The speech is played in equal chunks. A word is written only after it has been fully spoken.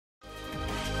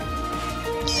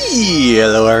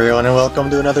Hello everyone and welcome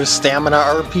to another Stamina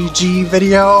RPG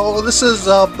video. This is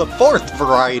the fourth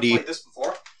variety. Played this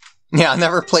before? Yeah, I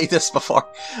never played this before,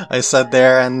 I said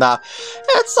there, and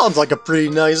it sounds like a pretty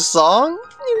nice song.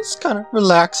 It's kind of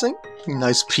relaxing.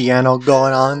 Nice piano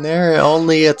going on there.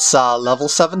 Only it's level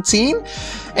 17,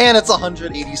 and it's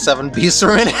 187 beats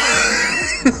per minute.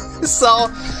 So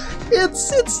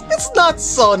it's not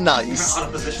so nice.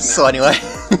 So anyway,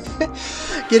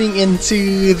 getting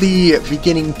into the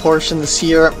beginning portions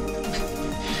here.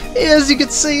 As you can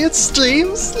see, it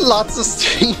streams, lots of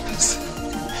streams.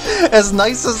 As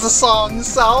nice as the song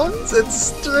sounds, it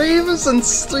streams and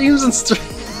streams and streams.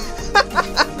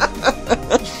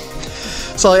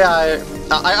 So yeah,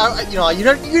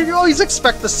 you always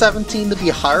expect the 17 to be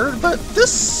hard, but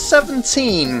this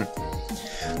 17, I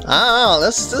don't know,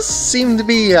 this seemed to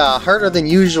be harder than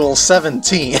usual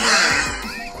 17.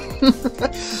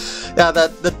 Yeah,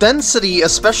 the density,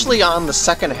 especially on the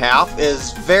second half,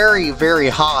 is very, very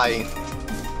high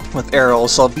with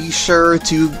arrows, so be sure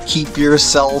to keep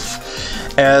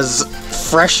yourself as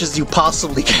fresh as you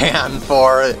possibly can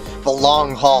for the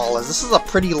long haul, as this is a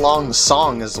pretty long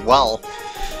song as well.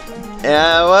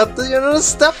 But the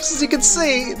steps, as you can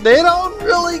see, they don't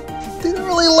really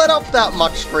let up that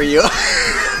much for you.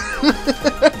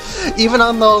 Even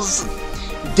on those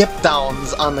dip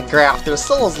downs on the graph, there's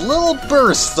still those little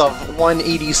bursts of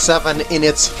 187 in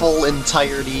its full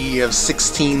entirety of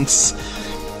 16ths.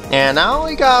 And now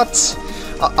we got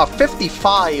a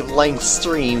 55 length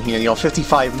stream here,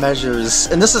 55 measures,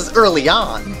 and this is early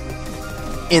on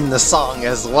in the song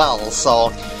as well. So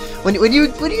when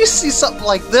you see something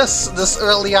like this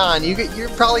early on, you're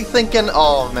probably thinking,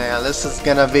 oh man, this is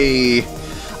gonna be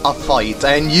a fight,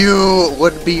 and you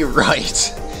would be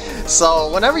right.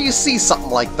 So whenever you see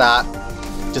something like that,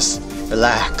 just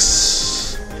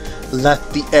relax. Let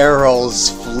the arrows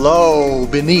flow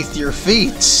beneath your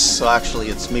feet. So actually,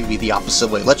 it's maybe the opposite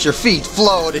way. Let your feet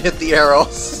flow to hit the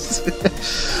arrows.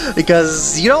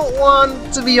 Because you don't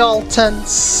want to be all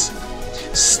tense,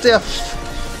 stiff,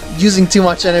 using too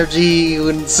much energy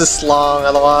when it's this long,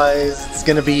 otherwise it's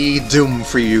gonna be doom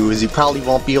for you, as you probably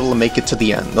won't be able to make it to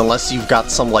the end, unless you've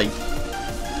got some, like,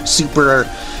 super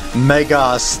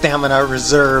mega stamina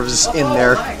reserves in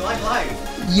there. Lag.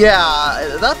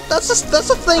 Yeah, that's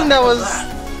a thing that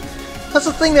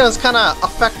was kind of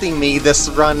affecting me this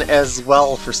run as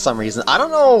well for some reason. I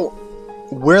don't know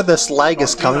where this lag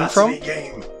is coming from,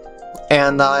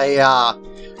 and I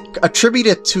attribute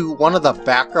it to one of the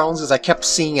backgrounds, as I kept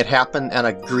seeing it happen in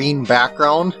a green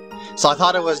background. So I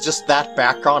thought it was just that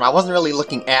background. I wasn't really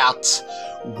looking at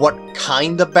what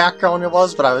kind of background it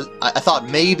was, but I thought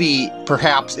maybe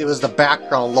perhaps it was the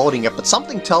background loading it, but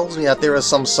something tells me that there was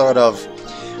some sort of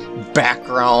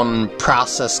background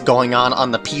process going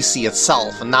on the PC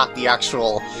itself, and not the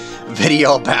actual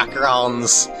video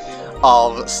backgrounds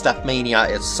of Stepmania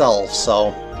itself.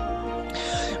 So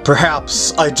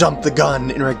perhaps I jumped the gun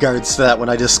in regards to that when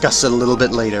I discuss it a little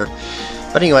bit later.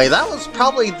 But anyway, that was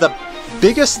probably the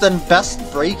biggest and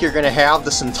best break you're gonna have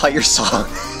this entire song.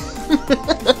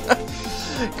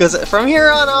 Because from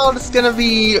here on out, it's gonna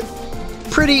be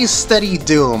pretty steady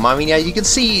doom. I mean, yeah, you can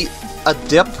see a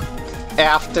dip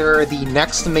after the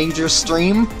next major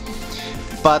stream,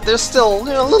 but there's still,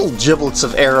 little giblets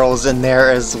of arrows in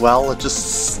there as well. It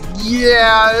just,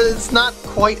 yeah, it's not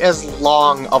quite as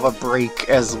long of a break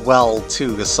as well,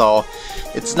 too, so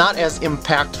it's not as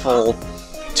impactful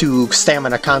to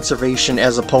stamina conservation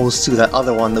as opposed to that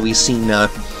other one that we seen a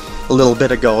little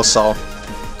bit ago. So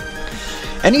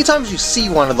anytime you see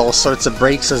one of those sorts of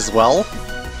breaks as well,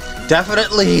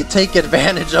 definitely take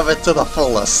advantage of it to the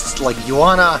fullest. Like, you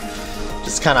wanna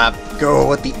just kind of go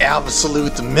with the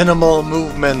absolute minimal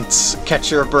movement,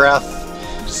 catch your breath,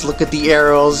 just look at the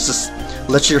arrows, just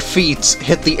let your feet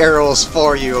hit the arrows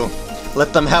for you.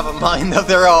 Let them have a mind of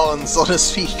their own, so to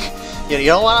speak. You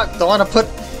don't want to put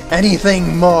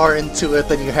anything more into it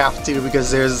than you have to, because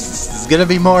there's gonna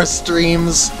be more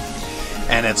streams,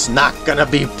 and it's not gonna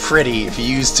be pretty if you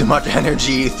use too much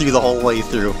energy through the whole way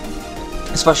through.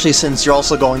 Especially since you're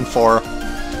also going for,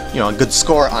 a good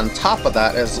score on top of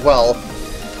that as well.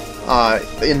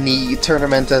 In the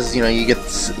tournament, as you get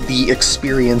the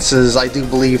experiences, I do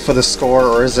believe, for the score,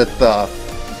 or is it the...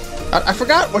 I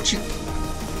forgot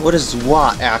what is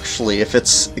what, actually, if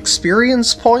it's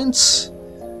experience points,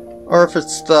 or if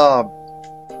it's the...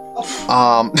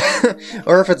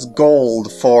 or if it's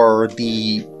gold for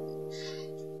the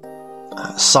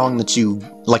song that you,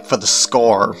 like, for the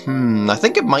score. I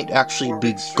think it might actually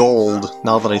be gold,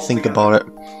 now that I think about it.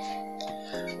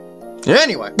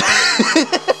 Anyway,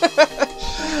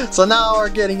 So now we're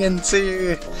getting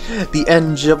into the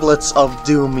end giblets of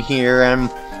Doom here, and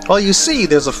well, you see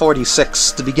there's a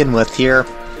 46 to begin with here.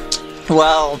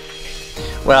 Well,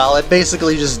 it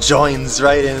basically just joins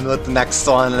right in with the next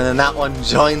one, and then that one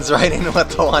joins right in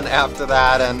with the one after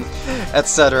that, and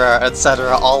etc.,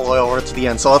 all the way over to the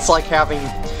end. So it's like having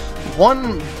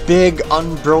one big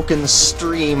unbroken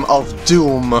stream of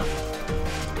Doom,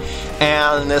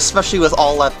 and especially with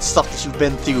all that stuff that you've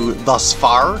been through thus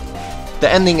far,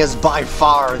 the ending is by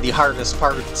far the hardest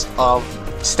part of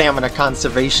stamina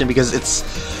conservation, because it's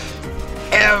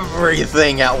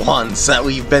everything at once that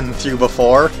we've been through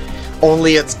before,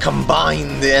 only it's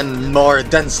combined and more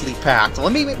densely packed.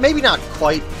 Well, maybe not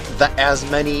quite as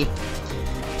many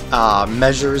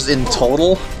measures in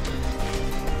total,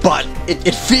 but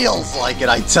it feels like it,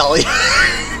 I tell you.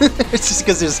 It's just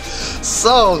because there's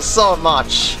so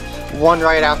much, one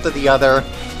right after the other.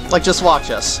 Like, just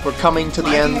watch us. We're coming to the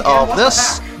end of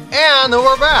this, and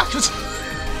we're back!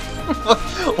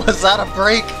 Was that a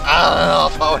break? I don't know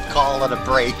if I would call it a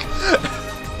break.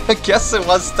 I guess it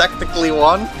was technically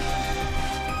one.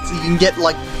 So you can get,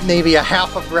 like, maybe a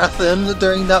half a breath in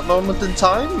during that moment in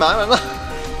time? I don't know.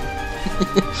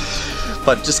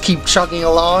 But just keep chugging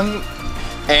along,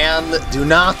 and do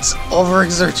not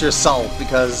overexert yourself,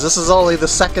 because this is only the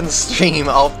second stream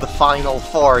of the final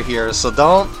 4 here, so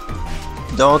don't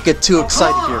get too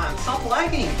excited here. Stop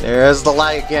lagging! There's the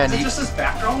lag again. Is it just this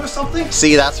background or something?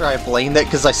 See, that's where I blamed it,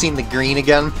 because I seen the green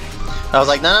again. I was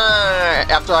like, no.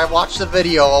 After I watched the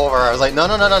video over, I was like, no,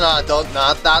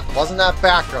 that wasn't that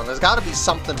background. There's got to be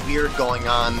something weird going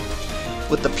on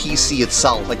with the PC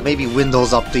itself. Like, maybe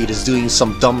Windows Update is doing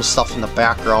some dumb stuff in the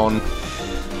background.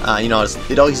 You know,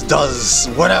 it always does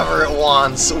whatever it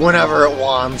wants, whenever it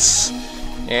wants.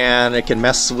 And it can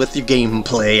mess with your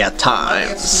gameplay at times.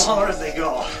 They get smaller as they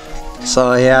go.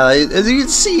 So yeah, as you can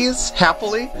see, it's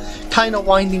happily kind of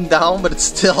winding down, but it's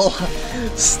still a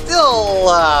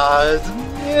lot.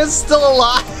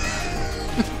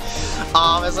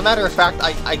 As a matter of fact,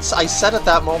 I said at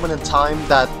that moment in time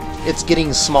that it's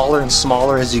getting smaller and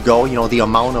smaller as you go. You know, the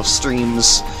amount of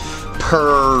streams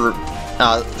per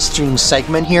stream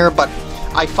segment here, but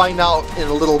I find out in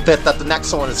a little bit that the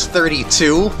next one is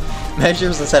 32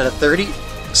 measures instead of 30,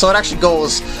 so it actually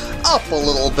goes up a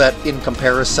little bit in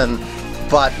comparison.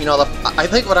 But you know, I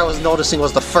think what I was noticing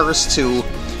was the first 2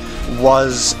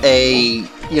 was they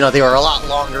were a lot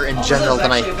longer in general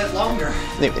than a bit longer.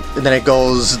 And then it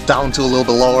goes down to a little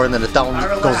bit lower, and then it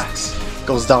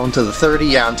goes down to the 30.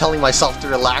 Yeah, I'm telling myself to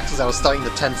relax as I was starting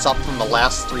to tense up from the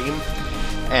last stream.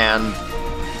 And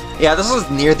yeah, this is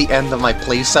near the end of my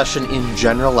play session in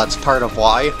general. That's part of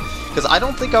why, because I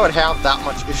don't think I would have that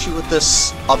much issue with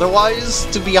this otherwise,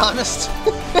 to be honest.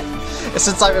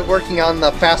 Since I've been working on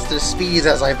the faster speeds,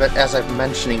 as I've been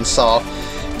mentioning. So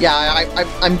yeah,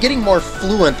 I'm getting more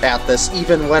fluent at this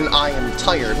even when I am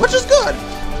tired, which is good.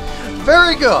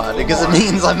 Very good, because it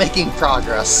means I'm making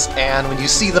progress, and when you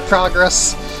see the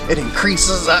progress, it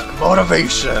increases that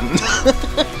motivation.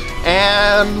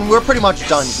 And we're pretty much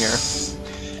done here.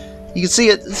 You can see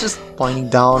it's just winding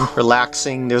down,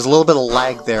 relaxing. There's a little bit of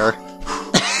lag there.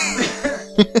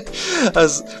 I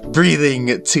was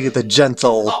breathing to the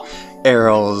gentle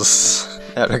arrows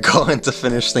that are going to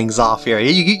finish things off here.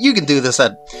 You can do this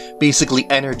at basically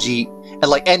at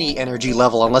like any energy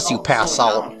level, unless you pass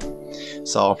out.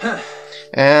 So,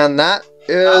 and that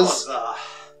is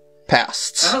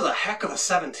passed. That was a heck of a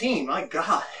 17, my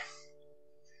god.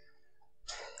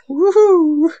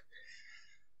 Woohoo!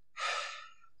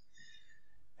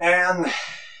 And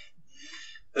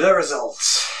the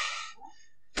results.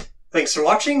 Thanks for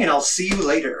watching, and I'll see you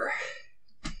later.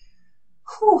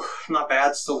 Whew, not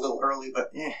bad, still a little early,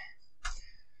 but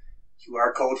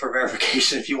QR code for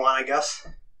verification if you want, I guess.